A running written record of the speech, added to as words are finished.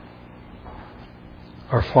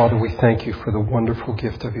Our Father, we thank you for the wonderful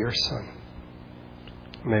gift of your Son.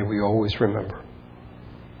 May we always remember.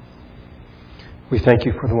 We thank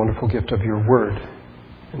you for the wonderful gift of your Word.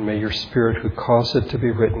 And may your Spirit, who caused it to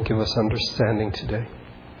be written, give us understanding today.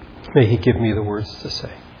 May He give me the words to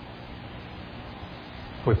say.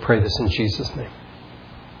 We pray this in Jesus' name.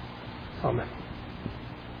 Amen.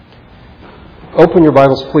 Open your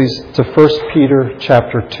Bibles, please, to 1 Peter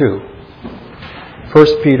chapter 2.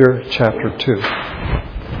 1 Peter chapter 2.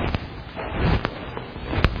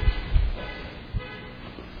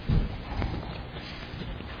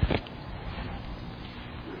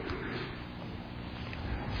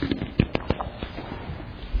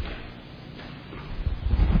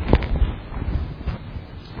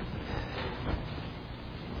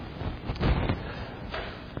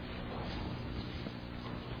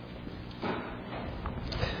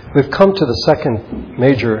 We've come to the second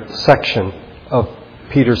major section of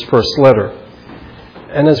Peter's first letter.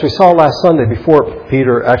 And as we saw last Sunday, before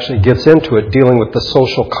Peter actually gets into it, dealing with the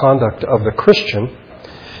social conduct of the Christian,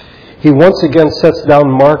 he once again sets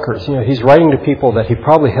down markers. He's writing to people that he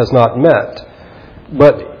probably has not met,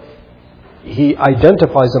 but he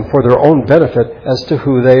identifies them for their own benefit as to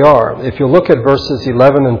who they are. If you look at verses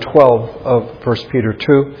 11 and 12 of 1 Peter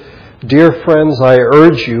 2, "Dear friends, I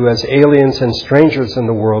urge you as aliens and strangers in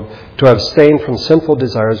the world to abstain from sinful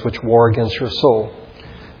desires which war against your soul.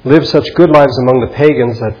 Live such good lives among the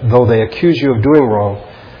pagans that though they accuse you of doing wrong,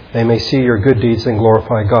 they may see your good deeds and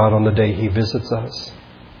glorify God on the day He visits us."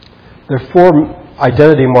 There are four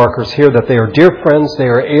identity markers here that they are dear friends, they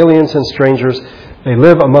are aliens and strangers, they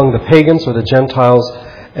live among the pagans or the Gentiles,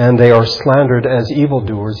 and they are slandered as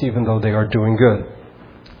evildoers even though they are doing good.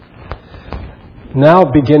 Now,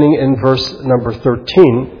 beginning in verse number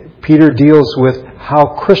 13, Peter deals with how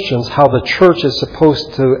Christians, how the church is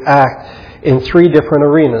supposed to act in three different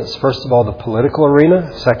arenas. First of all, the political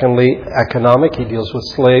arena. Secondly, economic. He deals with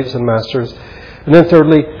slaves and masters. And then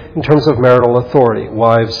thirdly, in terms of marital authority,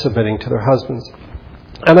 wives submitting to their husbands.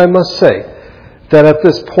 And I must say that at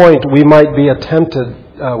this point we might be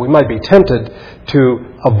tempted to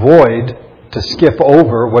avoid, to skip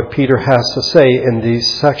over what Peter has to say in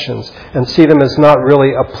these sections and see them as not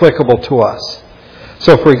really applicable to us.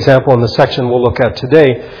 So, for example, in the section we'll look at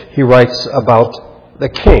today, he writes about the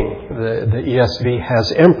king. The ESV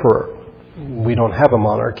has emperor. We don't have a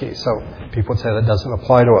monarchy, so people would say that doesn't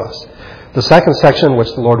apply to us. The second section,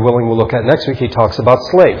 which the Lord willing we'll look at next week, he talks about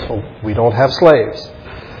slaves. Well, we don't have slaves.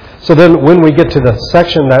 So then when we get to the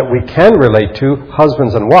section that we can relate to,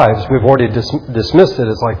 husbands and wives, we've already dismissed it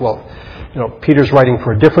as like, well, Peter's writing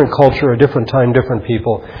for a different culture, a different time, different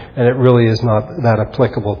people, and it really is not that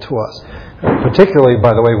applicable to us. Particularly,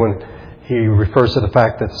 by the way, when he refers to the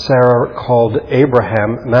fact that Sarah called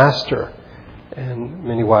Abraham master. And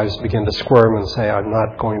many wives begin to squirm and say, I'm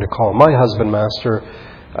not going to call my husband master.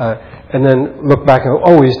 And then look back and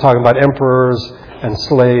go, he's talking about emperors and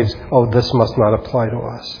slaves. This must not apply to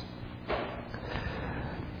us.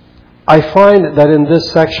 I find that in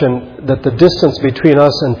this section that the distance between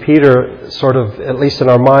us and Peter, sort of, at least in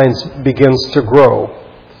our minds, begins to grow.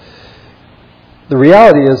 The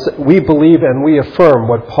reality is that we believe and we affirm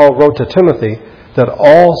what Paul wrote to Timothy, that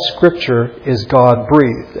all Scripture is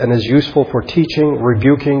God-breathed and is useful for teaching,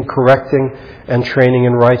 rebuking, correcting, and training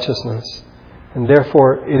in righteousness. And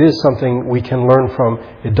therefore, it is something we can learn from.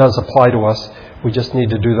 It does apply to us. We just need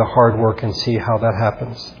to do the hard work and see how that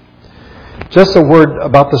happens. Just a word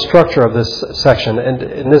about the structure of this section. And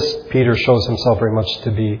in this, Peter shows himself very much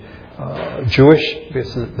to be Jewish.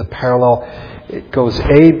 This is the parallel. It goes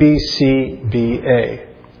A, B, C, B, A.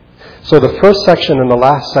 So the first section and the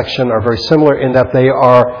last section are very similar in that they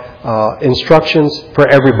are instructions for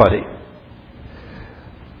everybody.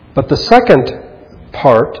 But the second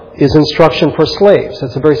part is instruction for slaves.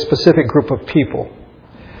 It's a very specific group of people.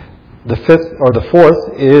 The fifth or the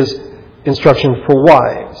fourth is instruction for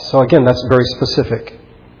wives. So again, that's very specific.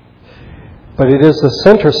 But it is the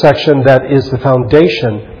center section that is the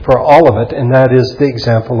foundation for all of it, and that is the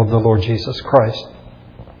example of the Lord Jesus Christ,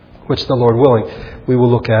 which the Lord willing, we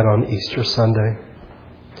will look at on Easter Sunday.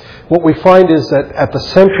 What we find is that at the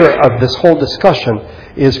center of this whole discussion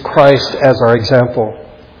is Christ as our example.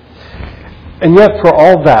 And yet, for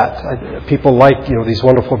all that, people like, these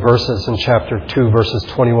wonderful verses in chapter 2, verses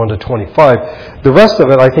 21 to 25. The rest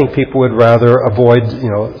of it, I think people would rather avoid,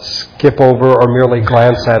 skip over or merely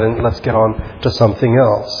glance at and let's get on to something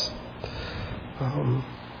else.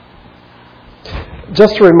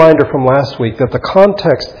 Just a reminder from last week that the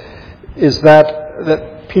context is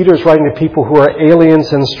that Peter's writing to people who are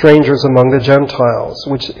aliens and strangers among the Gentiles,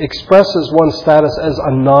 which expresses one's status as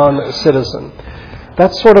a non-citizen.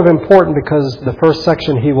 That's sort of important because the first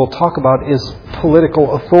section he will talk about is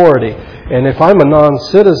political authority. And if I'm a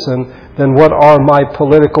non-citizen, then what are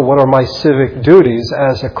my civic duties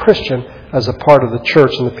as a Christian, as a part of the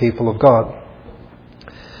church and the people of God?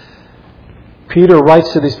 Peter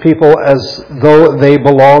writes to these people as though they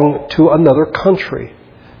belong to another country,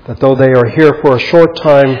 that though they are here for a short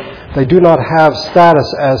time, they do not have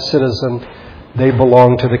status as citizen, they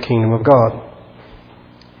belong to the kingdom of God.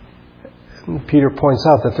 And Peter points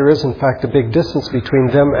out that there is in fact a big distance between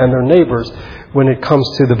them and their neighbors when it comes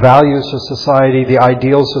to the values of society, the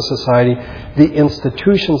ideals of society, the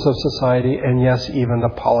institutions of society, and yes, even the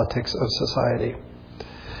politics of society.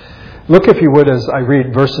 Look, if you would, as I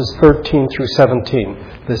read verses 13 through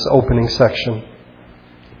 17, this opening section.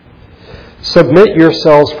 Submit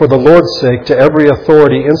yourselves for the Lord's sake to every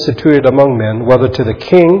authority instituted among men, whether to the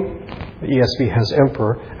king, the ESV has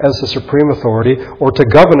emperor, as the supreme authority, or to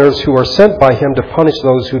governors who are sent by him to punish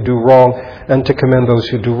those who do wrong and to commend those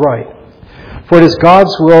who do right. For it is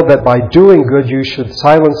God's will that by doing good you should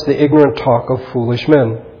silence the ignorant talk of foolish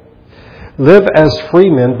men. Live as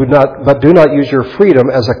free men, but do not use your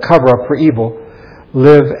freedom as a cover-up for evil.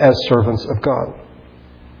 Live as servants of God.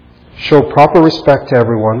 Show proper respect to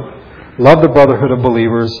everyone. Love the brotherhood of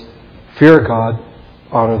believers. Fear God.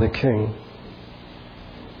 Honor the king.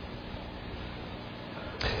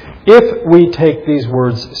 If we take these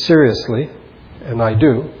words seriously, and I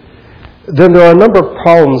do, then there are a number of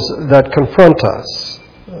problems that confront us.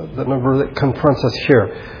 The number that confronts us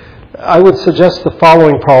here. I would suggest the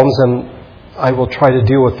following problems, and I will try to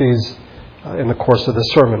deal with these in the course of the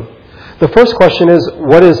sermon. The first question is,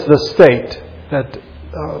 what is the state that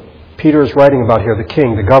Peter is writing about here? The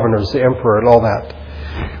king, the governors, the emperor, and all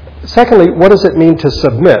that. Secondly, what does it mean to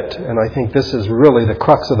submit? And I think this is really the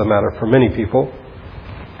crux of the matter for many people.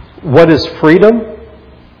 What is freedom?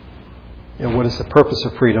 And what is the purpose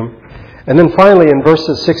of freedom? And then finally, in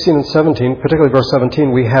verses 16 and 17, particularly verse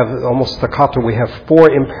 17, we have almost staccato, we have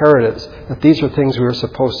 4 imperatives, that these are things we are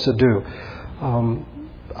supposed to do.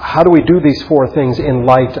 How do we do these 4 things in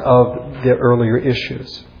light of the earlier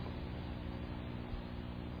issues?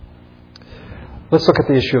 Let's look at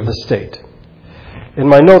the issue of the state. In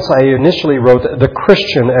my notes, I initially wrote the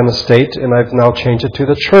Christian and the state, and I've now changed it to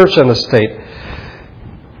the church and the state,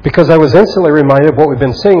 because I was instantly reminded of what we've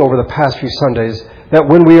been saying over the past few Sundays, that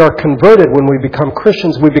when we are converted, when we become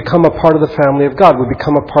Christians, we become a part of the family of God. We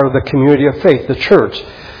become a part of the community of faith, the church.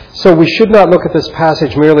 So we should not look at this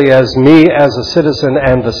passage merely as me as a citizen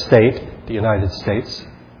and the state, the United States.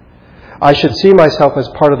 I should see myself as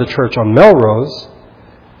part of the church on Melrose,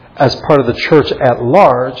 as part of the church at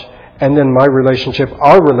large, and then our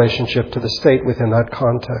relationship to the state within that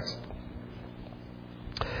context.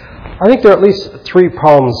 I think there are at least 3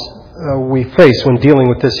 problems we face when dealing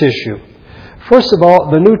with this issue. First of all,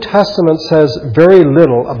 the New Testament says very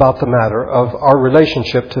little about the matter of our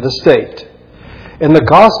relationship to the state. In the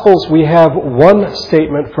Gospels, we have one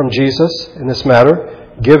statement from Jesus in this matter: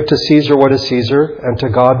 give to Caesar what is Caesar, and to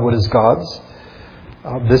God what is God's.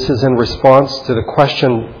 This is in response to the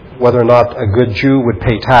question whether or not a good Jew would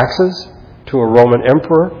pay taxes to a Roman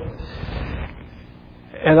emperor.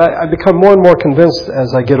 And I become more and more convinced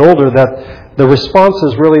as I get older that the response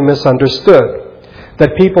is really misunderstood.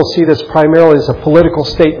 That people see this primarily as a political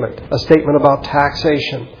statement, a statement about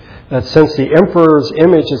taxation. That since the emperor's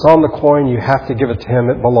image is on the coin, you have to give it to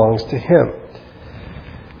him, it belongs to him.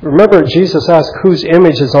 Remember, Jesus asked whose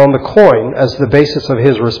image is on the coin as the basis of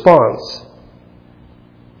his response.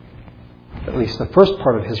 At least the first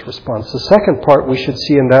part of his response. The second part we should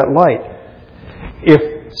see in that light.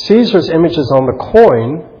 If Caesar's image is on the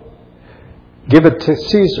coin, give it to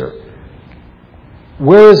Caesar.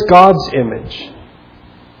 Where is God's image?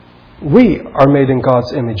 We are made in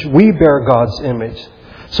God's image. We bear God's image.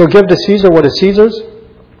 So give to Caesar what is Caesar's.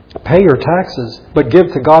 Pay your taxes, but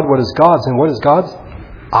give to God what is God's. And what is God's?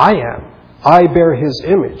 I am. I bear his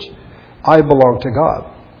image. I belong to God.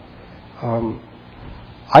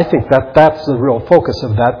 I think that's the real focus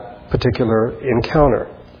of that particular encounter.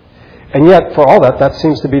 And yet, for all that, that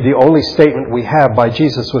seems to be the only statement we have by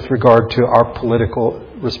Jesus with regard to our political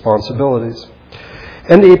responsibilities.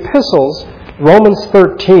 In the epistles, Romans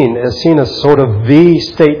 13 is seen as sort of the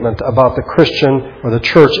statement about the Christian or the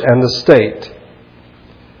church and the state.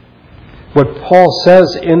 What Paul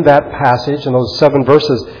says in that passage, in those 7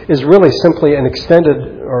 verses, is really simply an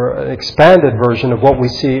extended or an expanded version of what we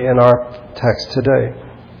see in our text today.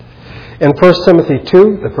 In 1 Timothy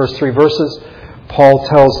 2, the first 3 verses, Paul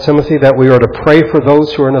tells Timothy that we are to pray for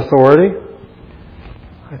those who are in authority.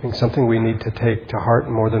 I think something we need to take to heart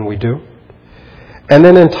more than we do. And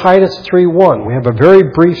then in Titus 3:1, we have a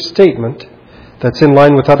very brief statement that's in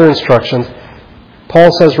line with other instructions.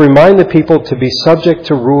 Paul says, remind the people to be subject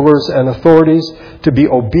to rulers and authorities, to be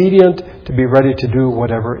obedient, to be ready to do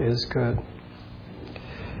whatever is good.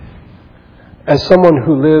 As someone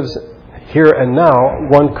who lives here and now,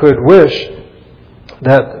 one could wish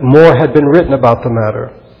that more had been written about the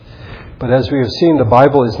matter. But as we have seen, the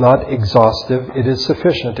Bible is not exhaustive. It is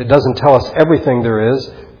sufficient. It doesn't tell us everything there is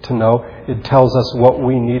to know. It tells us what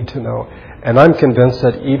we need to know. And I'm convinced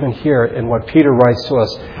that even here in what Peter writes to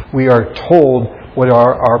us, we are told what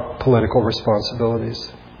are our political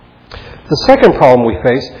responsibilities. The second problem we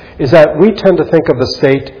face is that we tend to think of the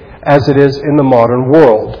state as it is in the modern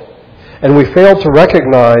world. And we fail to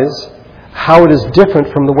recognize how it is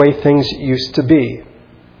different from the way things used to be.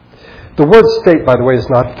 The word state, by the way, is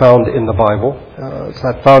not found in the Bible. It's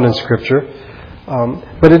not found in Scripture.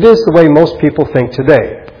 But it is the way most people think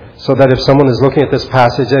today. So that if someone is looking at this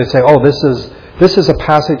passage, they say, oh, this is a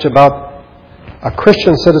passage about a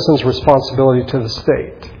Christian citizen's responsibility to the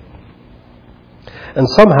state. And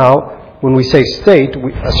somehow, when we say state,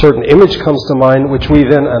 a certain image comes to mind, which we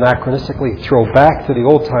then anachronistically throw back to the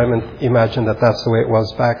old time and imagine that that's the way it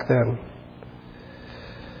was back then.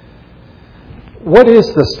 What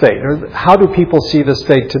is the state? Or how do people see the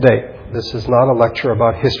state today? This is not a lecture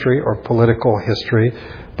about history or political history,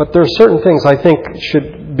 but there are certain things I think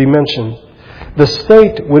should be mentioned. The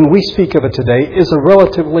state, when we speak of it today, is a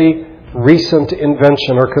relatively recent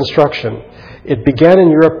invention or construction. It began in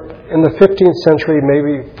Europe in the 15th century,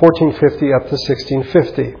 maybe 1450 up to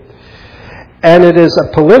 1650. And it is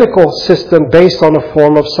a political system based on a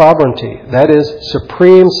form of sovereignty. That is,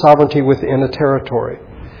 supreme sovereignty within a territory.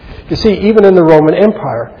 You see, even in the Roman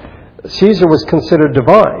Empire, Caesar was considered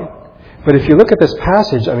divine. But if you look at this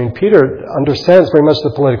passage, Peter understands very much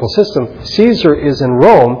the political system. Caesar is in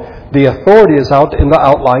Rome. The authority is out in the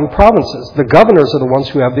outlying provinces. The governors are the ones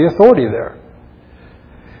who have the authority there.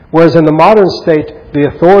 Whereas in the modern state, the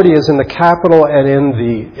authority is in the capital and in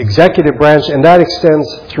the executive branch, and that extends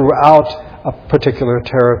throughout a particular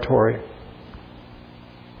territory.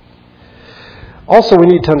 Also, we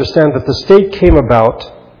need to understand that the state came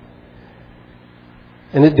about,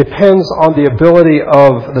 and it depends on the ability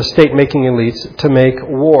of the state-making elites to make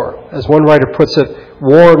war. As one writer puts it,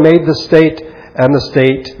 war made the state, and the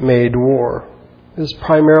state made war. It is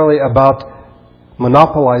primarily about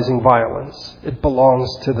monopolizing violence. It belongs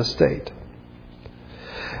to the state.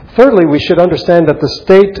 Thirdly, we should understand that the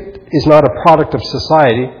state is not a product of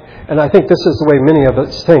society. And I think this is the way many of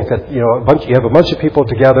us think, that you have a bunch of people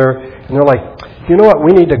together, and they're like, you know what,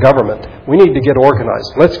 we need a government. We need to get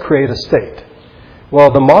organized. Let's create a state. Well,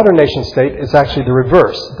 the modern nation state is actually the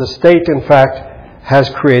reverse. The state, in fact, has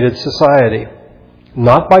created society.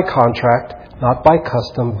 Not by contract, not by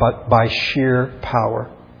custom, but by sheer power.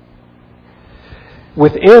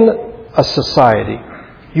 Within a society,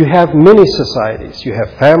 you have many societies. You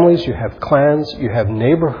have families, you have clans, you have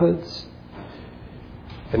neighborhoods.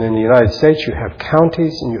 And in the United States, you have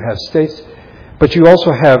counties and you have states. But you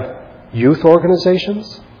also have youth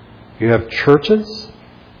organizations. You have churches.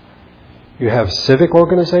 You have civic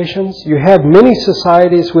organizations. You have many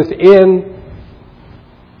societies within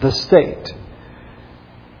the state.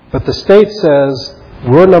 But the state says,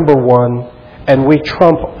 we're number one, and we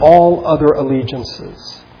trump all other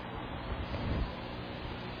allegiances.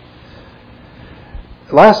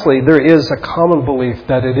 Lastly, there is a common belief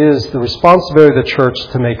that it is the responsibility of the church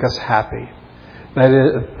to make us happy. That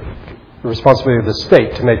is the responsibility of the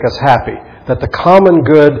state to make us happy. That the common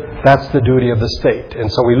good, that's the duty of the state.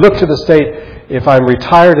 And so we look to the state. If I'm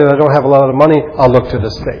retired and I don't have a lot of money, I'll look to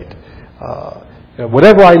the state.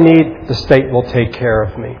 Whatever I need, the state will take care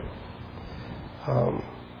of me.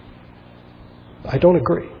 I don't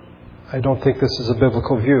agree. I don't think this is a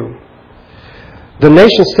biblical view. The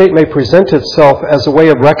nation-state may present itself as a way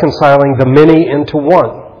of reconciling the many into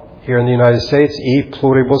one. Here in the United States, e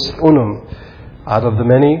pluribus unum. Out of the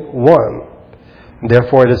many, one.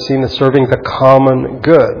 Therefore, it is seen as serving the common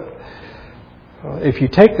good. If you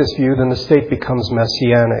take this view, then the state becomes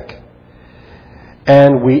messianic.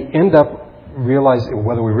 And we end up realizing,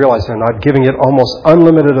 whether we realize it or not, giving it almost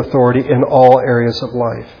unlimited authority in all areas of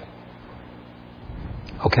life.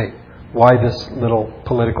 Okay, why this little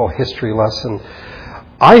political history lesson?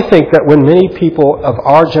 I think that when many people of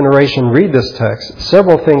our generation read this text,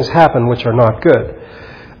 several things happen which are not good.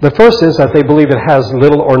 The first is that they believe it has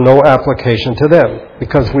little or no application to them,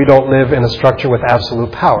 because we don't live in a structure with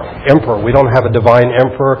absolute power. Emperor, we don't have a divine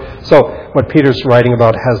emperor, so what Peter's writing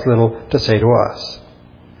about has little to say to us.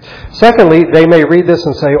 Secondly, they may read this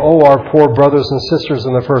and say, oh, our poor brothers and sisters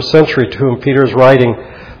in the first century to whom Peter's writing,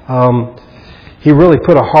 he really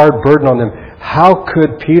put a hard burden on them. How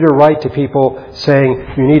could Peter write to people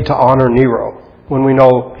saying, you need to honor Nero, when we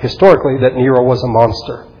know historically that Nero was a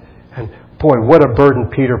monster? And boy, what a burden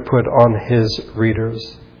Peter put on his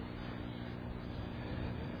readers.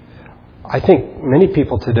 I think many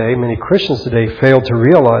people today, many Christians today, fail to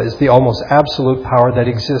realize the almost absolute power that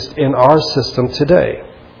exists in our system today.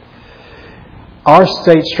 Our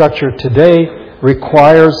state structure today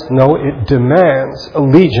requires, no, it demands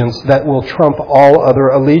allegiance that will trump all other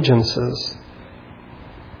allegiances.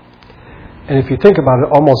 And if you think about it,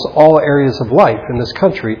 almost all areas of life in this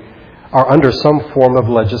country are under some form of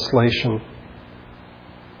legislation.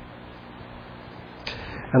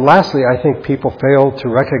 And lastly, I think people fail to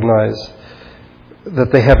recognize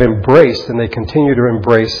that they have embraced and they continue to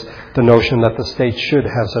embrace the notion that the state should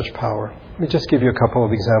have such power. Let me just give you a couple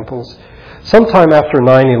of examples. Sometime after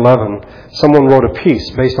 9/11, someone wrote a piece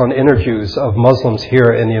based on interviews of Muslims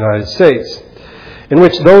here in the United States, in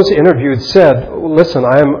which those interviewed said, listen,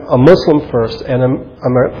 I am a Muslim first and an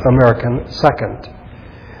American second.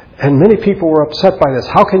 And many people were upset by this.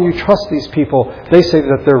 How can you trust these people? They say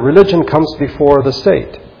that their religion comes before the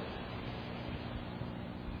state.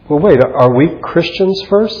 Well, wait, are we Christians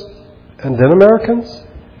first and then Americans?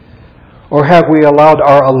 Or have we allowed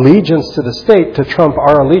our allegiance to the state to trump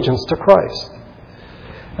our allegiance to Christ?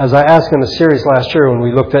 As I asked in the series last year when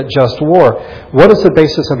we looked at just war, what is the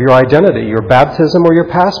basis of your identity, your baptism or your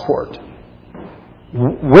passport?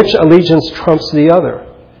 Which allegiance trumps the other?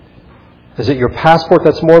 Is it your passport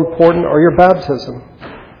that's more important or your baptism?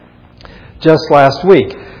 Just last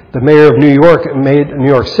week, the mayor of New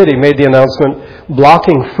York City made the announcement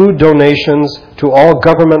blocking food donations to all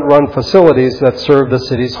government-run facilities that serve the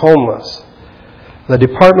city's homeless. The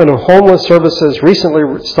Department of Homeless Services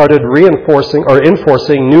recently started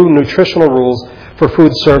enforcing new nutritional rules for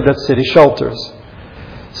food served at city shelters.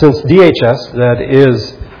 Since DHS, that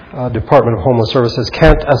is Department of Homeless Services,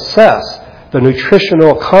 can't assess the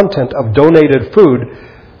nutritional content of donated food,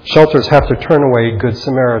 shelters have to turn away Good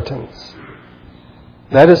Samaritans.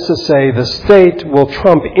 That is to say, the state will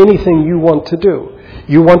trump anything you want to do.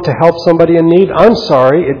 You want to help somebody in need? I'm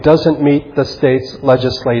sorry, it doesn't meet the state's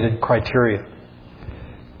legislated criteria.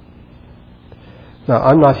 Now,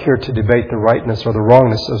 I'm not here to debate the rightness or the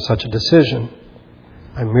wrongness of such a decision.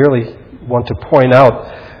 I merely want to point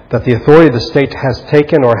out that the authority the state has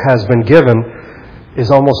taken or has been given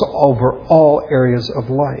is almost over all areas of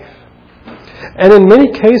life. And in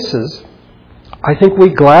many cases, I think we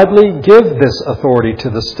gladly give this authority to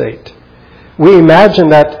the state. We imagine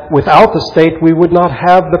that without the state, we would not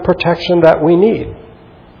have the protection that we need.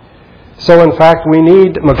 So in fact, we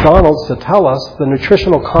need McDonald's to tell us the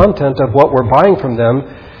nutritional content of what we're buying from them,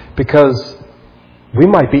 because we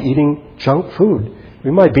might be eating junk food.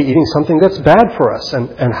 We might be eating something that's bad for us.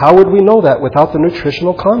 And how would we know that without the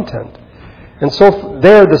nutritional content? And so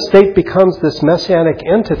there, the state becomes this messianic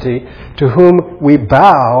entity to whom we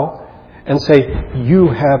bow and say, you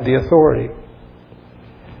have the authority.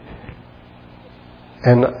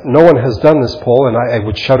 And no one has done this poll, and I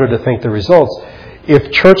would shudder to think the results.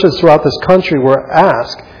 If churches throughout this country were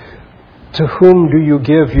asked, to whom do you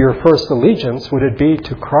give your first allegiance? Would it be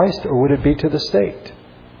to Christ or would it be to the state?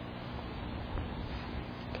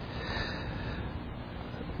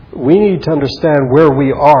 We need to understand where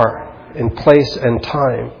we are in place and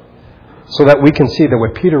time so that we can see that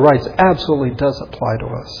what Peter writes absolutely does apply to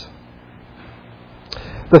us.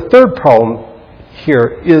 The third problem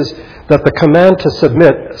here is that the command to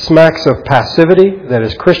submit smacks of passivity, that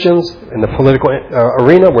is, Christians in the political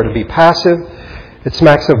arena were to be passive. It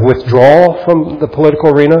smacks of withdrawal from the political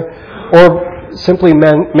arena, or simply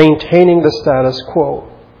maintaining the status quo.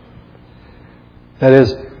 That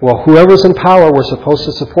is, well, whoever's in power, we're supposed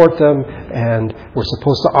to support them, and we're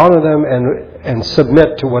supposed to honor them and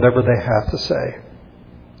submit to whatever they have to say.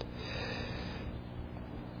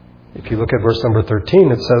 If you look at verse number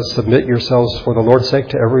 13, it says, submit yourselves for the Lord's sake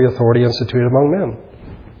to every authority instituted among men.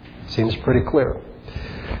 Seems pretty clear.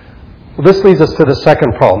 Well, this leads us to the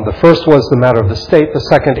second problem. The first was the matter of the state. The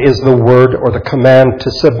second is the word or the command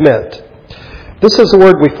to submit. This is a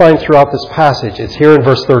word we find throughout this passage. It's here in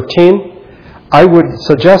verse 13. I would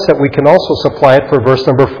suggest that we can also supply it for verse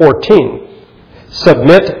number 14.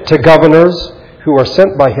 Submit to governors who are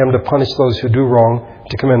sent by him to punish those who do wrong,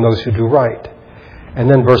 to commend those who do right. And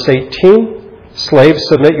then verse 18, slaves,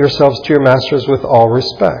 submit yourselves to your masters with all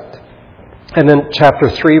respect. And then chapter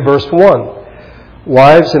 3, verse 1,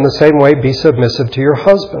 wives, in the same way, be submissive to your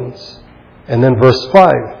husbands. And then verse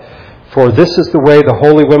 5, for this is the way the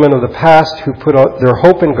holy women of the past who put their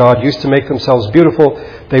hope in God used to make themselves beautiful.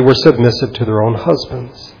 They were submissive to their own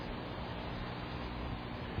husbands.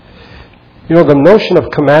 You know, the notion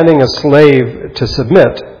of commanding a slave to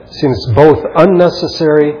submit seems both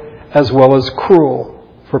unnecessary as well as cruel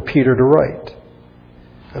for Peter to write.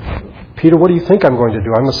 Peter, what do you think I'm going to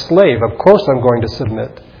do? I'm a slave. Of course I'm going to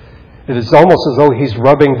submit. It is almost as though he's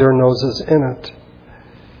rubbing their noses in it.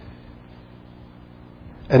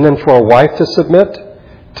 And then for a wife to submit,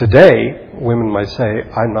 today, women might say,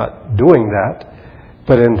 I'm not doing that.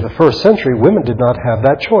 But in the first century, women did not have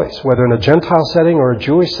that choice. Whether in a Gentile setting or a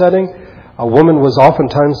Jewish setting, a woman was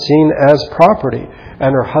oftentimes seen as property,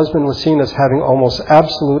 and her husband was seen as having almost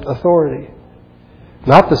absolute authority.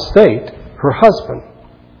 Not the state, her husband.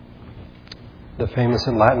 The famous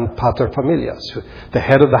in Latin pater familias, the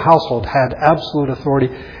head of the household, had absolute authority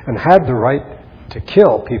and had the right to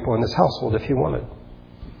kill people in his household if he wanted.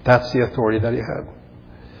 That's the authority that he had.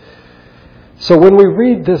 So when we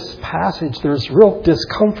read this passage, there's real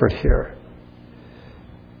discomfort here.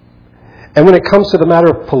 And when it comes to the matter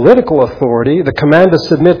of political authority, the command to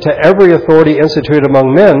submit to every authority instituted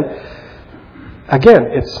among men, again,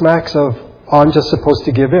 it smacks of, I'm just supposed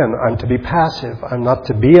to give in. I'm to be passive. I'm not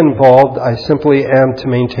to be involved. I simply am to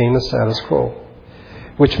maintain the status quo.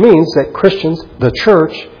 Which means that Christians, the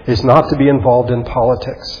church, is not to be involved in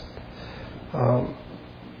politics.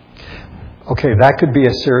 Okay, that could be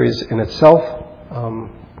a series in itself.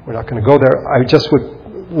 We're not going to go there. I just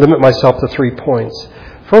would limit myself to 3 points.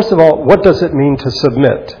 First of all, what does it mean to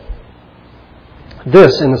submit?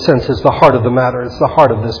 This, in a sense, is the heart of the matter. It's the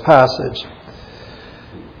heart of this passage.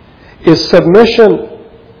 Is submission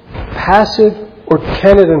passive, or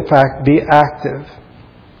can it in fact be active?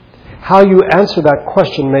 How you answer that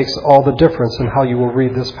question makes all the difference in how you will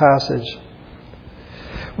read this passage.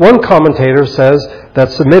 One commentator says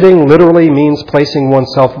that submitting literally means placing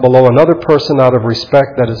oneself below another person out of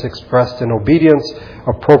respect that is expressed in obedience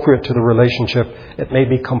appropriate to the relationship. It may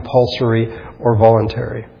be compulsory or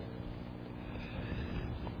voluntary.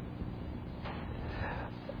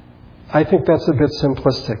 I think that's a bit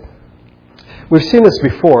simplistic. We've seen this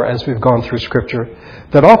before as we've gone through Scripture,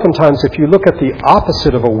 that oftentimes if you look at the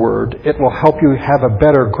opposite of a word, it will help you have a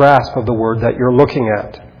better grasp of the word that you're looking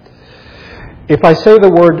at. If I say the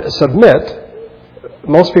word submit,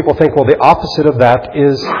 most people think, well, the opposite of that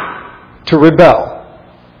is to rebel.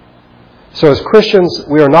 So as Christians,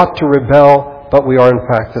 we are not to rebel, but we are in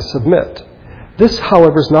fact to submit. This,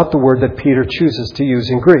 however, is not the word that Peter chooses to use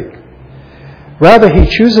in Greek. Rather, he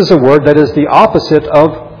chooses a word that is the opposite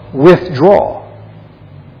of withdraw.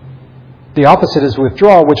 The opposite is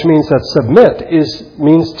withdraw, which means that submit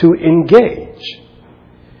means to engage.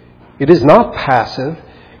 It is not passive.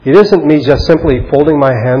 It isn't me just simply folding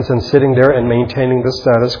my hands and sitting there and maintaining the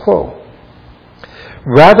status quo.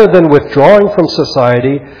 Rather than withdrawing from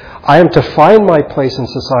society, I am to find my place in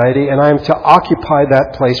society and I am to occupy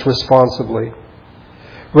that place responsibly.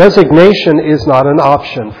 Resignation is not an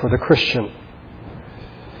option for the Christian.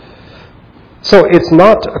 So it's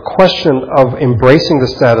not a question of embracing the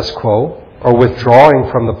status quo or withdrawing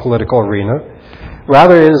from the political arena.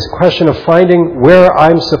 Rather, it is a question of finding where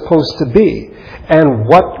I'm supposed to be and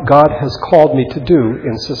what God has called me to do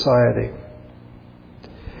in society.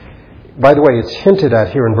 By the way, it's hinted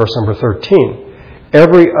at here in verse number 13.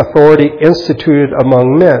 Every authority instituted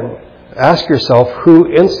among men. Ask yourself,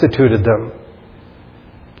 who instituted them?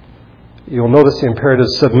 You'll notice the imperative,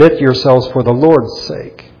 submit yourselves for the Lord's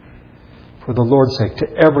sake. For the Lord's sake, to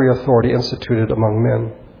every authority instituted among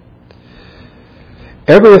men.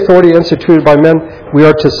 Every authority instituted by men, we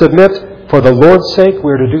are to submit for the Lord's sake.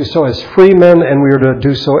 We are to do so as free men, and we are to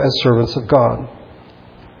do so as servants of God.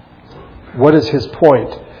 What is his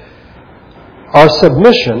point? Our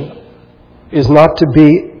submission is not to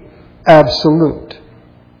be absolute.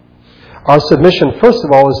 Our submission, first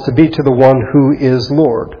of all, is to be to the one who is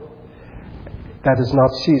Lord. That is not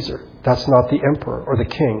Caesar. That's not the emperor or the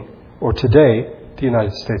king, or today, the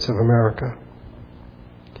United States of America.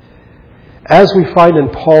 As we find in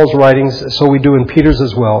Paul's writings, so we do in Peter's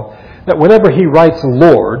as well, that whenever he writes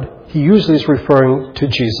Lord, he usually is referring to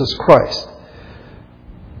Jesus Christ.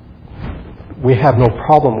 We have no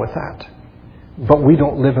problem with that. But we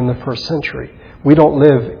don't live in the first century. We don't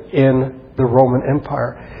live in the Roman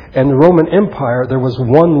Empire. And the Roman Empire, there was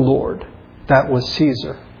one Lord. That was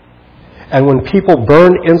Caesar. And when people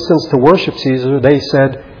burned incense to worship Caesar, they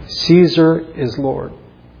said, Caesar is Lord.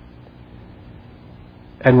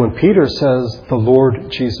 And when Peter says the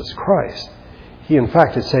Lord Jesus Christ, he in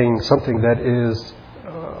fact is saying something that is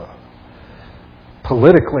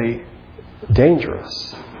politically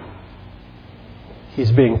dangerous.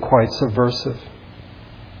 He's being quite subversive.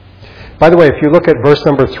 By the way, if you look at verse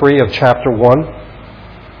number 3 of chapter 1,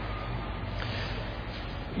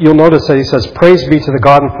 you'll notice that he says, "Praise be to the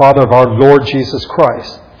God and Father of our Lord Jesus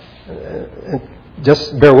Christ."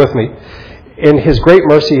 Just bear with me. In His great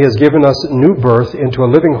mercy, He has given us new birth into a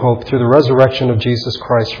living hope through the resurrection of Jesus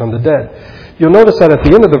Christ from the dead. You'll notice that at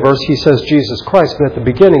the end of the verse, He says Jesus Christ, but at the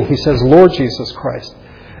beginning, He says Lord Jesus Christ.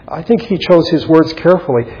 I think He chose His words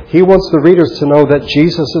carefully. He wants the readers to know that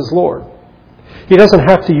Jesus is Lord. He doesn't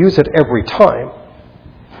have to use it every time,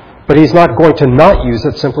 but He's not going to not use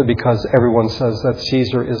it simply because everyone says that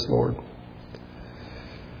Caesar is Lord.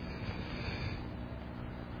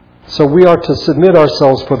 So we are to submit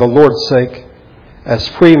ourselves for the Lord's sake as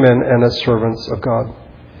free men and as servants of God.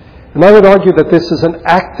 And I would argue that this is an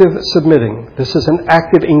active submitting. This is an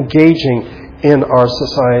active engaging in our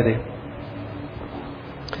society.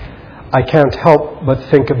 I can't help but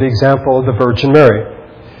think of the example of the Virgin Mary,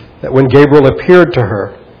 that when Gabriel appeared to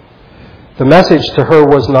her, the message to her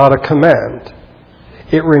was not a command.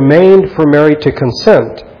 It remained for Mary to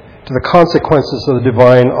consent to the consequences of the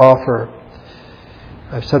divine offer.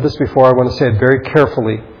 I've said this before, I want to say it very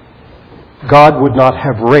carefully. God would not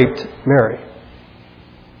have raped Mary.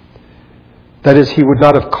 That is, He would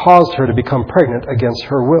not have caused her to become pregnant against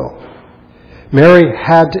her will. Mary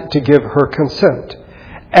had to give her consent.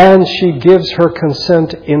 And she gives her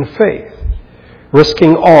consent in faith,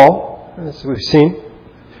 risking all, as we've seen,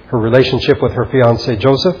 her relationship with her fiancé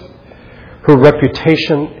Joseph, her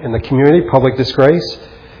reputation in the community, public disgrace,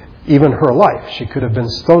 even her life. She could have been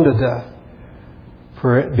stoned to death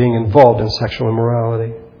for being involved in sexual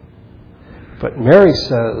immorality. But Mary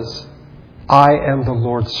says, "I am the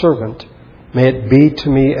Lord's servant. May it be to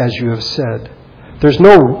me as you have said." There's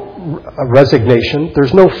no resignation.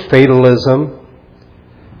 There's no fatalism.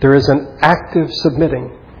 There is an active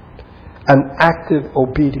submitting, an active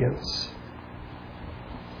obedience.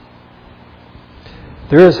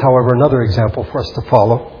 There is, however, another example for us to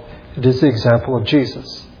follow. It is the example of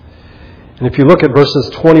Jesus. And if you look at verses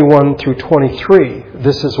 21 through 23,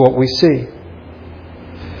 this is what we see.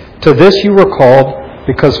 "To this you were called,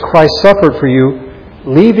 because Christ suffered for you,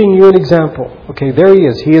 leaving you an example." Okay, there He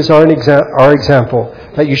is. He is our example,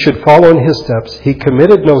 that you should follow in His steps. He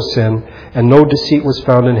committed no sin, and no deceit was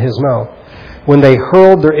found in His mouth. When they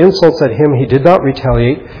hurled their insults at Him, He did not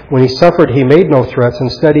retaliate. When He suffered, He made no threats.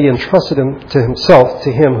 Instead, He entrusted Himself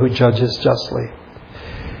to Him who judges justly.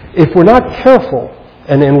 If we're not careful,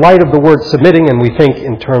 and in light of the word submitting, and we think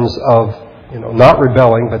in terms of, not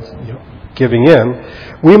rebelling, but giving in,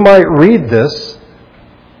 we might read this,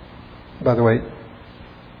 by the way,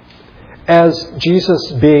 as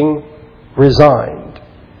Jesus being resigned,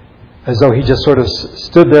 as though He just sort of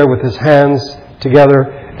stood there with His hands together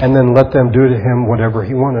and then let them do to Him whatever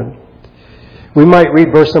He wanted. We might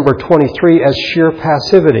read verse number 23 as sheer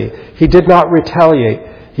passivity. He did not retaliate.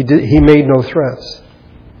 He made no threats.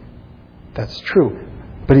 That's true.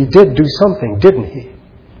 But He did do something, didn't He?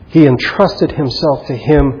 He entrusted Himself to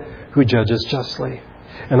Him who judges justly.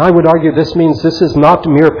 And I would argue this means this is not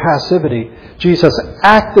mere passivity. Jesus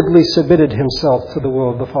actively submitted Himself to the will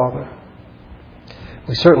of the Father.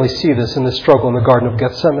 We certainly see this in the struggle in the Garden of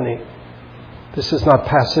Gethsemane. This is not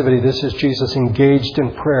passivity. This is Jesus engaged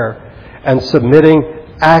in prayer and submitting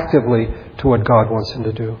actively to what God wants Him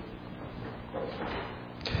to do.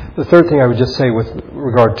 The third thing I would just say with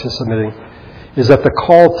regard to submitting is that the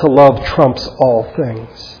call to love trumps all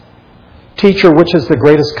things. "Teacher, which is the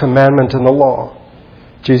greatest commandment in the law?"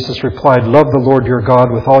 Jesus replied, "Love the Lord your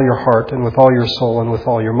God with all your heart and with all your soul and with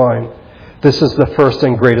all your mind. This is the first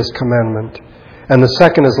and greatest commandment. And the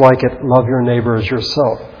second is like it, love your neighbor as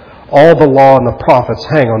yourself. All the law and the prophets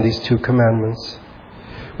hang on these two commandments."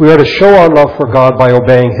 We are to show our love for God by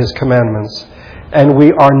obeying His commandments. And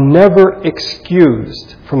we are never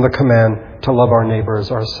excused from the command to love our neighbor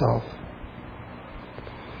as ourselves.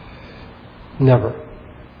 Never.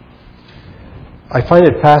 I find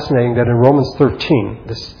it fascinating that in Romans 13,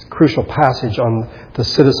 this crucial passage on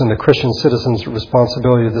the Christian citizen's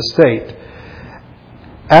responsibility to the state,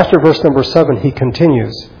 after verse number 7, he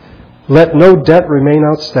continues, "Let no debt remain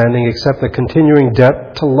outstanding except the continuing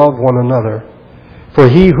debt to love one another. For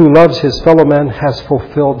he who loves his fellow man has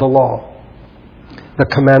fulfilled the law. The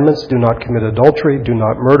commandments: do not commit adultery, do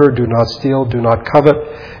not murder, do not steal, do not covet,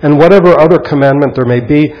 and whatever other commandment there may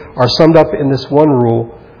be, are summed up in this one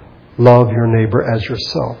rule: love your neighbor as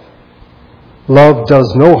yourself. Love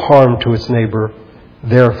does no harm to its neighbor,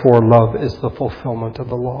 therefore love is the fulfillment of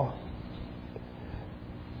the law."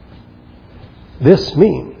 This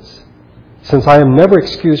means, since I am never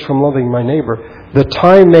excused from loving my neighbor, the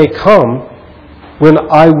time may come when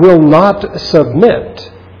I will not submit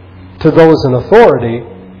to those in authority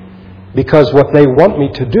because what they want me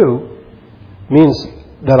to do means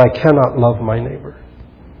that I cannot love my neighbor.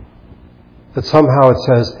 That somehow it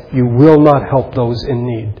says, you will not help those in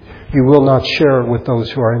need. You will not share with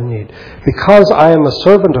those who are in need. Because I am a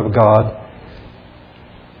servant of God,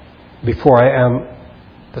 before I am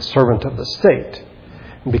the servant of the state,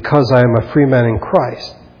 and because I am a free man in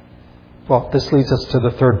Christ. Well, this leads us to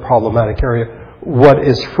the third problematic area. What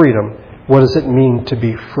is freedom? What does it mean to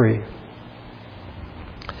be free?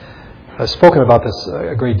 I've spoken about this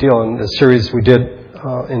a great deal in the series we did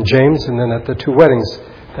in James and then at the two weddings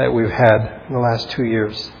that we've had in the last 2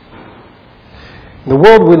 years. In the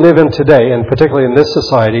world we live in today, and particularly in this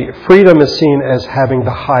society, freedom is seen as having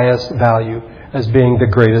the highest value, as being the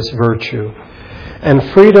greatest virtue. And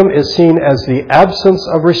freedom is seen as the absence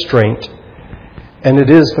of restraint, and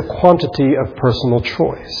it is the quantity of personal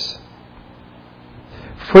choice.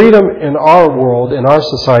 Freedom in our world, in our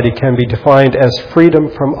society, can be defined as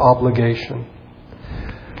freedom from obligation.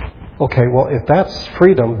 Okay, well, if that's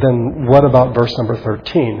freedom, then what about verse number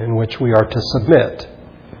 13, in which we are to submit?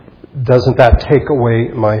 Doesn't that take away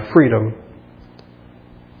my freedom?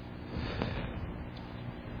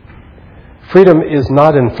 Freedom is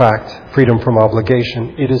not, in fact, freedom from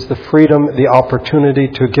obligation. It is the freedom, the opportunity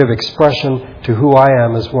to give expression to who I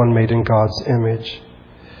am as one made in God's image.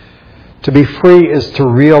 To be free is to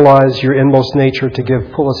realize your inmost nature, to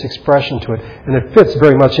give fullest expression to it. And it fits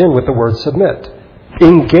very much in with the word submit.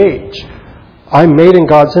 Engage. I'm made in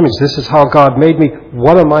God's image. This is how God made me.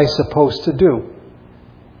 What am I supposed to do?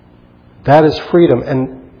 That is freedom.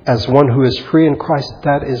 And as one who is free in Christ,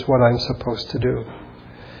 that is what I'm supposed to do.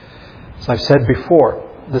 As I've said before,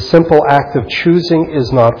 the simple act of choosing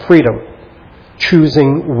is not freedom.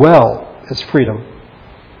 Choosing well is freedom.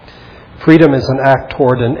 Freedom is an act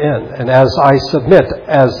toward an end. And as I submit,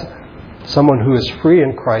 as someone who is free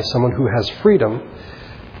in Christ, someone who has freedom,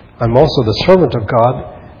 I'm also the servant of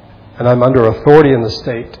God, and I'm under authority in the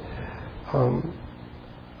state.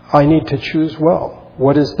 I need to choose well.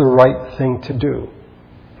 What is the right thing to do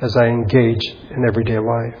as I engage in everyday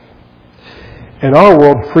life? In our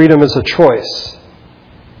world, freedom is a choice.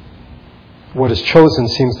 What is chosen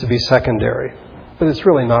seems to be secondary, but it's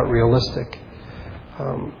really not realistic.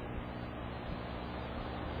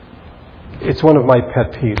 It's one of my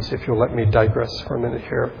pet peeves, if you'll let me digress for a minute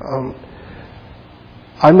here.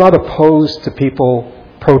 I'm not opposed to people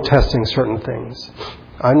protesting certain things.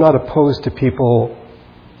 I'm not opposed to people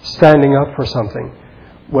standing up for something.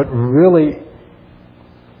 What really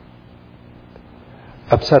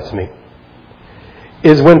upsets me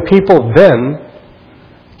is when people then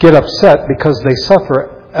get upset because they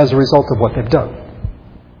suffer as a result of what they've done.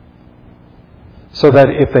 So that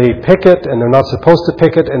if they picket and they're not supposed to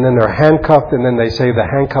picket and then they're handcuffed and then they say the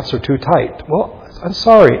handcuffs are too tight. Well, I'm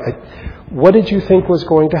sorry. What did you think was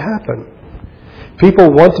going to happen?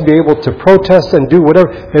 People want to be able to protest and do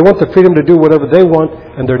whatever. They want the freedom to do whatever they want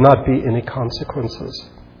and there not be any consequences.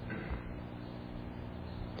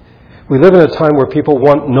 We live in a time where people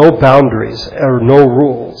want no boundaries or no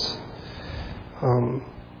rules.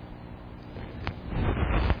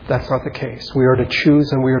 That's not the case. We are to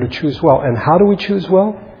choose and we are to choose well. And how do we choose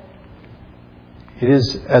well? It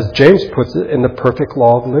is, as James puts it, in the perfect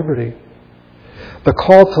law of liberty. The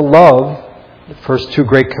call to love, the first two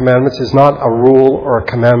great commandments, is not a rule or a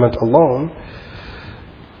commandment alone.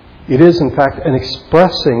 It is, in fact, an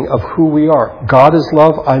expressing of who we are. God is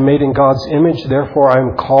love. I'm made in God's image. Therefore,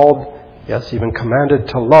 I'm called, yes, even commanded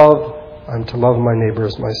to love. I'm to love my neighbor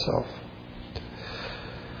as myself.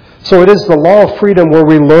 So it is the law of freedom where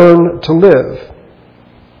we learn to live.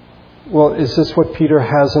 Well, is this what Peter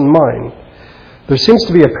has in mind? There seems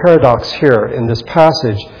to be a paradox here in this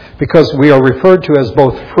passage because we are referred to as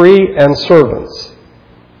both free and servants.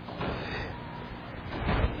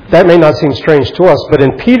 That may not seem strange to us, but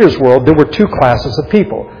in Peter's world, there were two classes of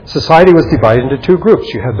people. Society was divided into two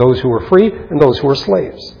groups. You had those who were free and those who were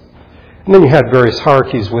slaves. And then you had various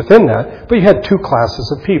hierarchies within that, but you had two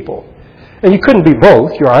classes of people. And you couldn't be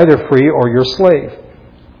both. You're either free or you're slave.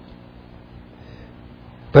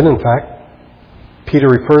 But in fact, Peter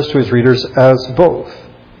refers to his readers as both.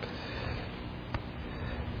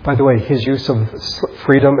 By the way, his use of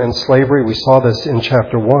freedom and slavery, we saw this in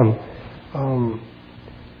chapter 1.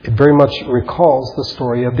 It very much recalls the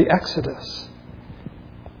story of the Exodus.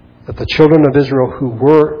 That the children of Israel who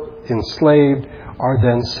were enslaved are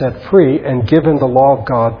then set free and given the law of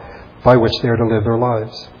God by which they are to live their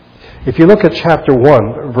lives. If you look at chapter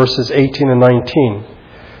 1, verses 18 and 19,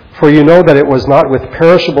 for you know that it was not with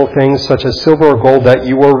perishable things such as silver or gold that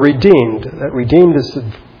you were redeemed. That redeemed is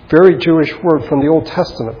a very Jewish word from the Old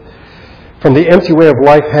Testament. From the empty way of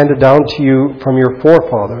life handed down to you from your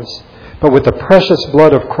forefathers, but with the precious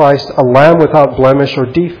blood of Christ, a lamb without blemish or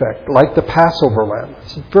defect, like the Passover lamb.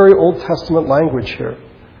 It's very Old Testament language here.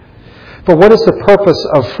 But what is the purpose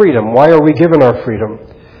of freedom? Why are we given our freedom?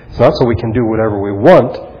 It's not so we can do whatever we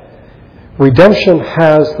want. Redemption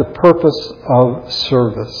has the purpose of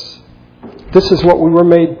service. This is what we were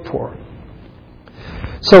made for.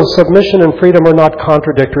 So submission and freedom are not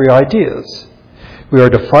contradictory ideas. We are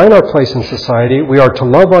to find our place in society. We are to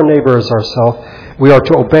love our neighbor as ourselves. We are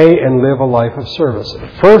to obey and live a life of service.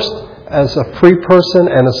 First, as a free person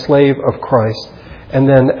and a slave of Christ, and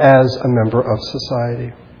then as a member of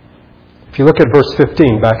society. If you look at verse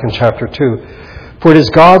 15, back in chapter 2, for it is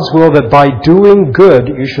God's will that by doing good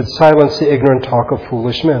you should silence the ignorant talk of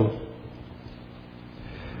foolish men.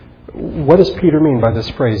 What does Peter mean by this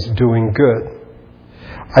phrase, doing good?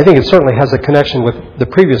 I think it certainly has a connection with the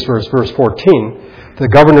previous verse, verse 14. The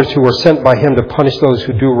governors who were sent by him to punish those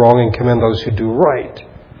who do wrong and commend those who do right.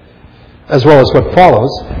 As well as what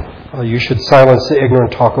follows, you should silence the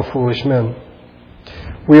ignorant talk of foolish men.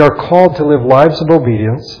 We are called to live lives of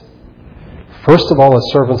obedience, first of all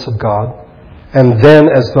as servants of God, and then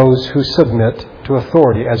as those who submit to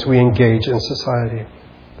authority as we engage in society.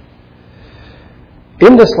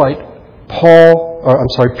 In this light,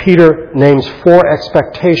 Peter names 4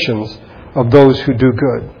 expectations of those who do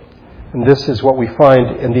good. And this is what we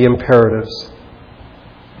find in the imperatives.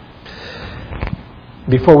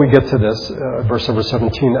 Before we get to this, verse number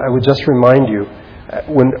 17, I would just remind you,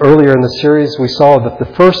 when earlier in the series we saw that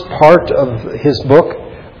the first part of his book,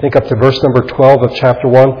 I think up to verse number 12 of chapter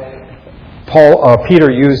 1,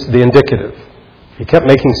 Peter used the indicative. He kept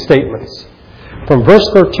making statements. From verse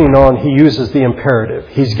 13 on, he uses the imperative.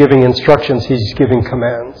 He's giving instructions, he's giving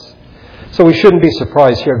commands. So we shouldn't be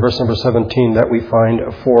surprised here at verse number 17 that we find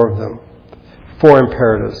 4 of them. 4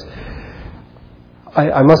 imperatives.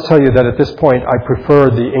 I must tell you that at this point I prefer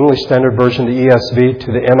the English Standard Version, the ESV,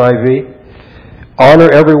 to the NIV. Honor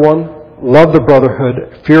everyone, love the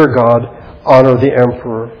brotherhood, fear God, honor the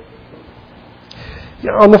emperor.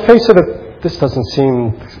 On the face of it, this doesn't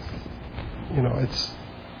seem,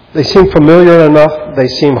 they seem familiar enough, they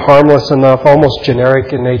seem harmless enough, almost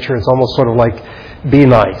generic in nature. It's almost sort of like, be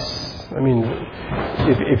nice. I mean,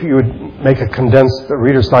 if you would make a condensed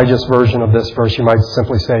Reader's Digest version of this verse, you might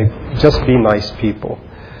simply say, just be nice people.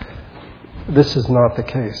 This is not the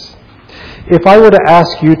case. If I were to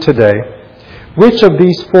ask you today, which of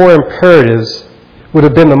these 4 imperatives would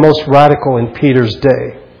have been the most radical in Peter's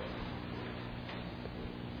day?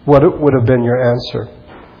 What would have been your answer?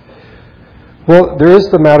 Well, there is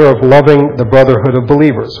the matter of loving the brotherhood of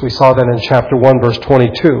believers. We saw that in chapter 1, verse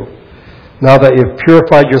 22. Now that you have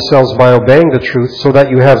purified yourselves by obeying the truth, so that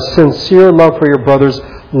you have sincere love for your brothers,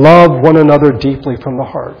 love one another deeply from the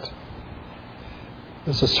heart.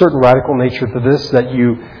 There's a certain radical nature to this, that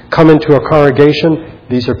you come into a congregation,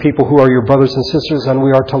 these are people who are your brothers and sisters, and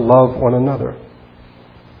we are to love one another.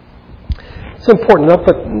 It's important enough,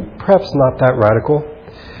 but perhaps not that radical.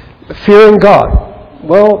 Fearing God.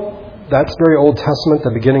 Well, that's very Old Testament.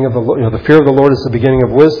 The beginning of the fear of the Lord is the beginning of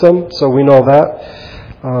wisdom, so we know that.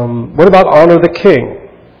 What about honor the king?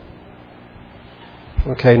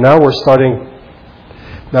 Okay, now we're starting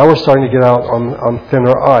to get out on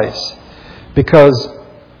thinner ice. Because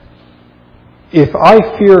if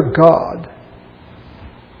I fear God,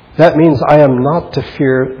 that means I am not to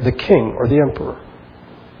fear the king or the emperor.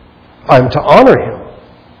 I am to honor him.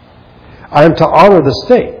 I am to honor the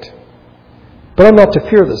state. But I'm not to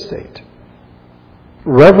fear the state.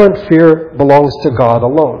 Reverent fear belongs to God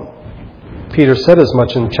alone. Peter said as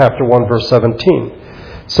much in chapter 1, verse 17.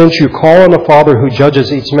 Since you call on a Father who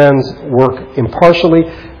judges each man's work impartially,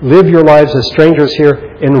 live your lives as strangers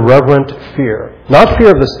here in reverent fear. Not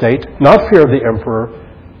fear of the state, not fear of the emperor,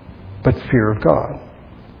 but fear of God.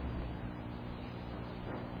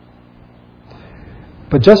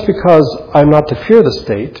 But just because I'm not to fear the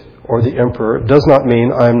state or the emperor does not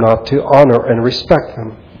mean I'm not to honor and respect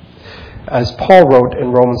them. As Paul wrote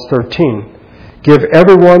in Romans 13, give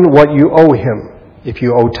everyone what you owe him. If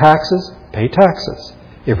you owe taxes, pay taxes.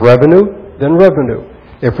 If revenue, then revenue.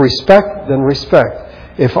 If respect, then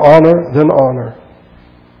respect. If honor, then honor.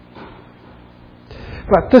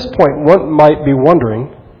 But at this point, one might be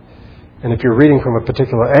wondering, and if you're reading from a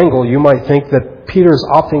particular angle, you might think that Peter's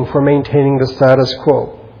opting for maintaining the status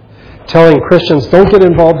quo. Telling Christians, don't get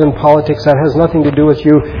involved in politics, that has nothing to do with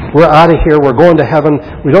you. We're out of here, we're going to heaven,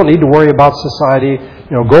 we don't need to worry about society.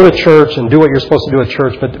 Go to church and do what you're supposed to do at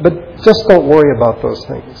church, but just don't worry about those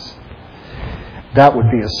things. That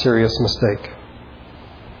would be a serious mistake.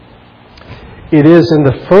 It is in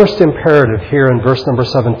the first imperative here in verse number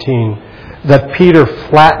 17 that Peter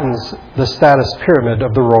flattens the status pyramid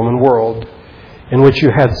of the Roman world, in which you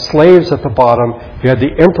had slaves at the bottom, you had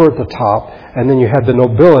the emperor at the top, and then you had the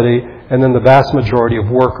nobility, and then the vast majority of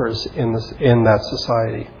workers in that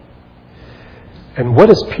society. And what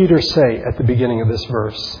does Peter say at the beginning of this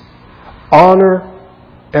verse? Honor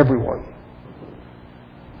everyone.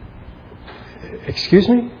 Excuse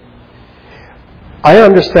me? I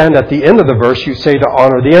understand at the end of the verse you say to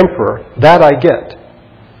honor the emperor. That I get.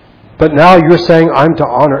 But now you're saying I'm to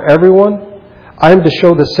honor everyone? I'm to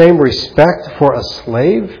show the same respect for a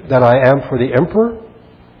slave that I am for the emperor?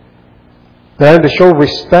 That I'm to show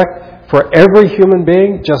respect for every human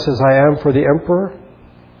being just as I am for the emperor?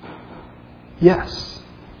 Yes.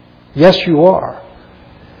 Yes, you are.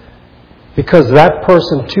 Because that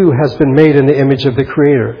person too has been made in the image of the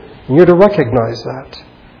Creator. And you're to recognize that.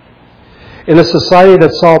 In a society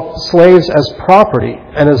that saw slaves as property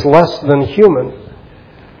and as less than human,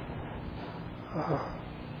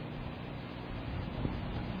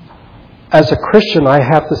 as a Christian, I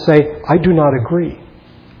have to say, I do not agree.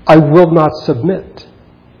 I will not submit.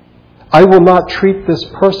 I will not treat this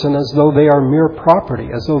person as though they are mere property,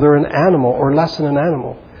 as though they're an animal or less than an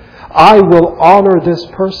animal. I will honor this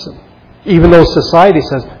person, even though society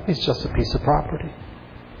says, it's just a piece of property.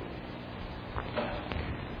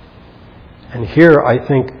 And here I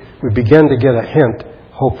think we begin to get a hint,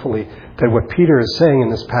 hopefully, that what Peter is saying in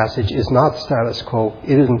this passage is not status quo.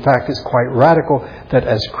 It is, in fact, is quite radical, that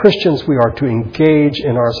as Christians we are to engage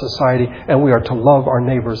in our society and we are to love our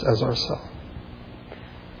neighbors as ourselves.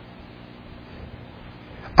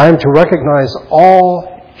 I am to recognize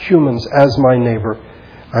all humans as my neighbor.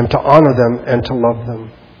 I am to honor them and to love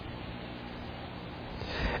them.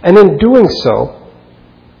 And in doing so,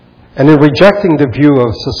 and in rejecting the view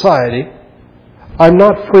of society, I'm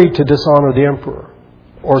not free to dishonor the emperor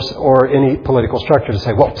or any political structure to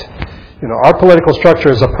say, well, our political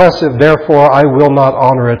structure is oppressive, therefore I will not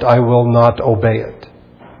honor it, I will not obey it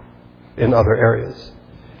in other areas.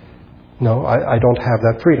 No, I don't have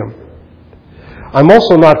that freedom. I'm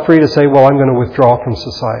also not free to say, well, I'm going to withdraw from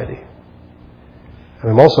society.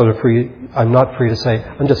 And I'm not free to say,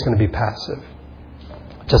 I'm just going to be passive.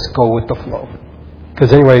 Just go with the flow.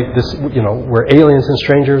 Because anyway, we're aliens and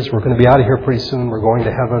strangers. We're going to be out of here pretty soon. We're going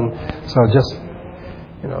to heaven. So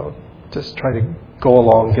just try to go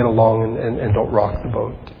along, get along, and don't rock the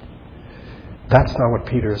boat. That's not what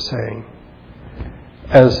Peter is saying.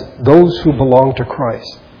 As those who belong to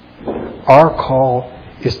Christ, our call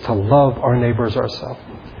is to love our neighbors ourselves.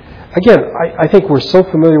 Again, I think we're so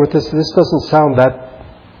familiar with this doesn't sound that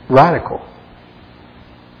radical.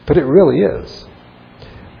 But it really is.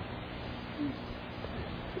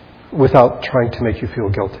 Without trying to make you feel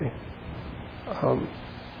guilty.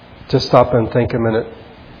 Just stop and think a minute.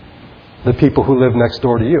 The people who live next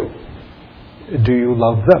door to you, do you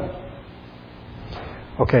love them?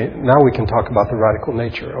 Okay, now we can talk about the radical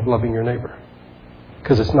nature of loving your neighbor.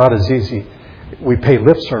 Because it's not as easy. We pay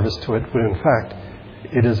lip service to it, but in fact,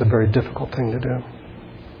 it is a very difficult thing to do.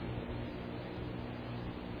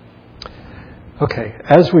 Okay,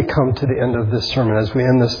 as we come to the end of this sermon, as we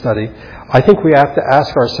end this study, I think we have to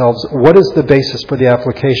ask ourselves, what is the basis for the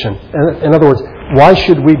application? In other words, why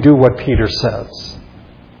should we do what Peter says?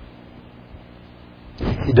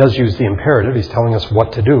 He does use the imperative. He's telling us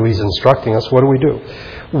what to do. He's instructing us. What do we do?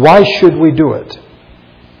 Why should we do it?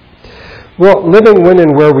 Well, living when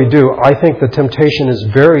and where we do, I think the temptation is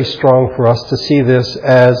very strong for us to see this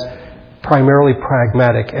as primarily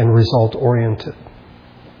pragmatic and result-oriented.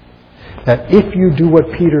 That if you do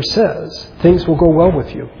what Peter says, things will go well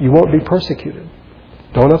with you. You won't be persecuted.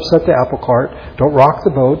 Don't upset the apple cart. Don't rock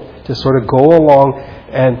the boat. Just sort of go along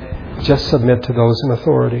and just submit to those in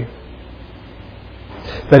authority.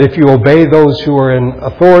 That if you obey those who are in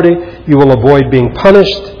authority, you will avoid being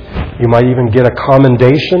punished. You might even get a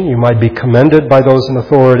commendation. You might be commended by those in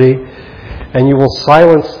authority. And you will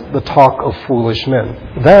silence the talk of foolish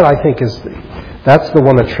men. That, I think, that's the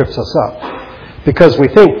one that trips us up. Because we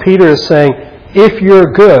think Peter is saying, if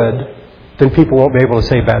you're good, then people won't be able to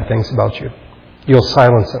say bad things about you. You'll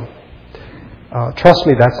silence them. Trust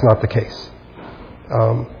me, that's not the case.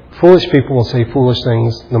 Foolish people will say foolish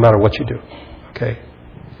things no matter what you do. Okay?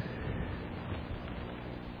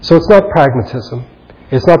 So it's not pragmatism.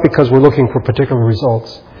 It's not because we're looking for particular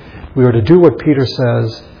results. We are to do what Peter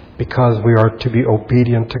says because we are to be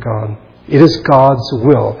obedient to God. It is God's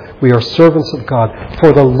will. We are servants of God.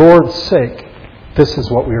 For the Lord's sake, this is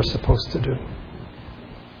what we are supposed to do.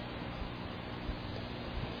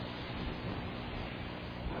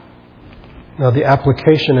 Now, the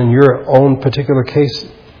application in your own particular case,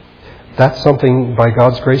 that's something by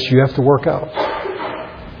God's grace you have to work out.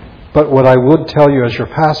 But what I would tell you as your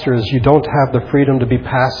pastor is you don't have the freedom to be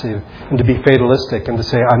passive and to be fatalistic and to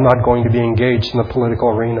say, I'm not going to be engaged in the political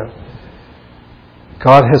arena.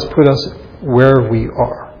 God has put us where we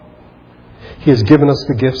are. He has given us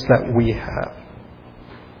the gifts that we have.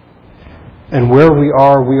 And where we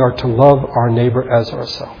are to love our neighbor as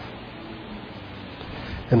ourselves.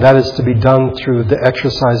 And that is to be done through the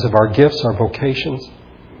exercise of our gifts, our vocations.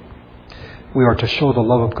 We are to show the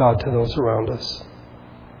love of God to those around us.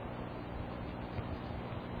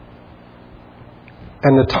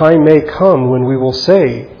 And the time may come when we will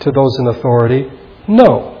say to those in authority,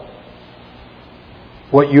 no.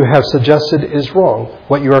 What you have suggested is wrong.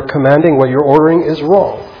 What you are commanding, what you're ordering is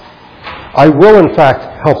wrong. I will, in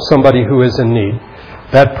fact, help somebody who is in need.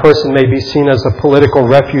 That person may be seen as a political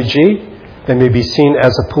refugee. They may be seen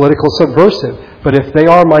as a political subversive. But if they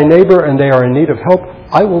are my neighbor and they are in need of help,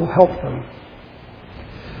 I will help them.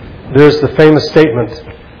 There's the famous statement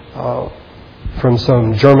from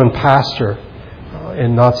some German pastor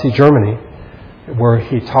in Nazi Germany, where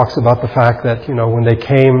he talks about the fact that, when they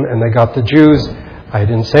came and they got the Jews, I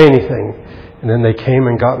didn't say anything. And then they came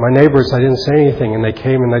and got my neighbors, I didn't say anything. And they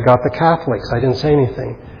came and they got the Catholics, I didn't say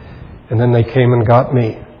anything. And then they came and got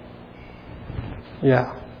me.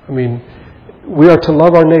 Yeah, we are to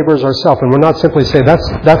love our neighbors ourselves. And we're not simply saying,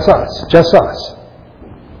 that's us, just us.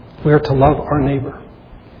 We are to love our neighbor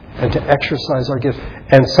and to exercise our gifts.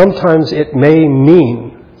 And sometimes it may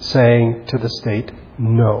mean saying to the state,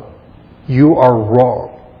 no, you are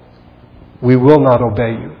wrong. We will not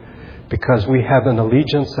obey you because we have an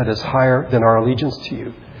allegiance that is higher than our allegiance to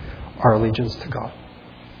you, our allegiance to God.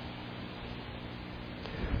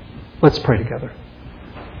 Let's pray together.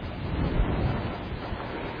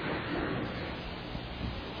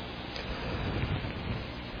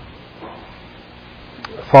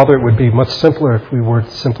 Father, it would be much simpler if we were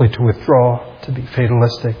simply to withdraw, to be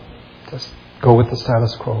fatalistic, just go with the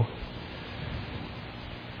status quo.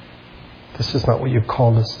 This is not what you've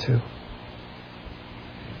called us to.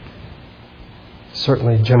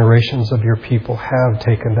 Certainly generations of your people have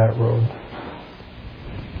taken that road.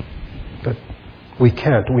 But we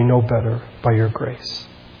can't. We know better by your grace.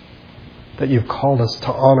 That you've called us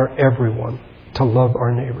to honor everyone, to love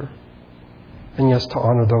our neighbor, and yes, to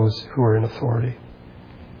honor those who are in authority.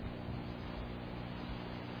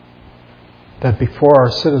 That before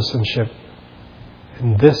our citizenship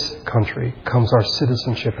in this country comes our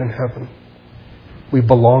citizenship in heaven. We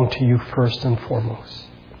belong to you first and foremost.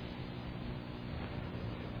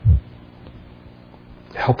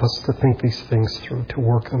 Help us to think these things through, to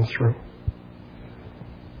work them through.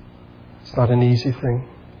 It's not an easy thing.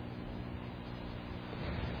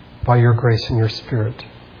 By your grace and your Spirit,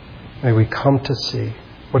 may we come to see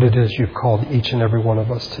what it is you've called each and every one of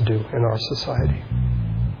us to do in our society.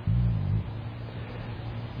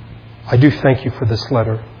 I do thank you for this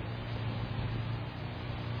letter,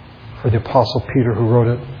 for the Apostle Peter who wrote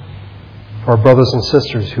it, for our brothers and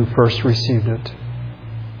sisters who first received it,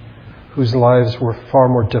 whose lives were far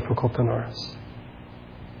more difficult than ours.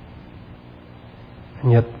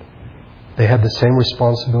 And yet they had the same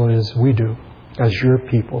responsibility as we do, as your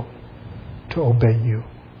people, to obey you.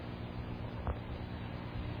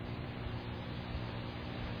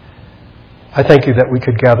 I thank you that we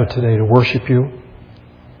could gather today to worship you.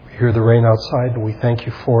 We hear the rain outside, and we thank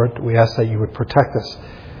you for it. We ask that you would protect us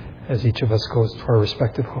as each of us goes to our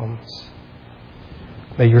respective homes.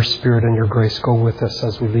 May your Spirit and your grace go with us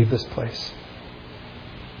as we leave this place.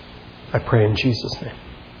 I pray in Jesus' name.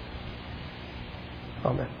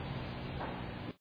 Amen.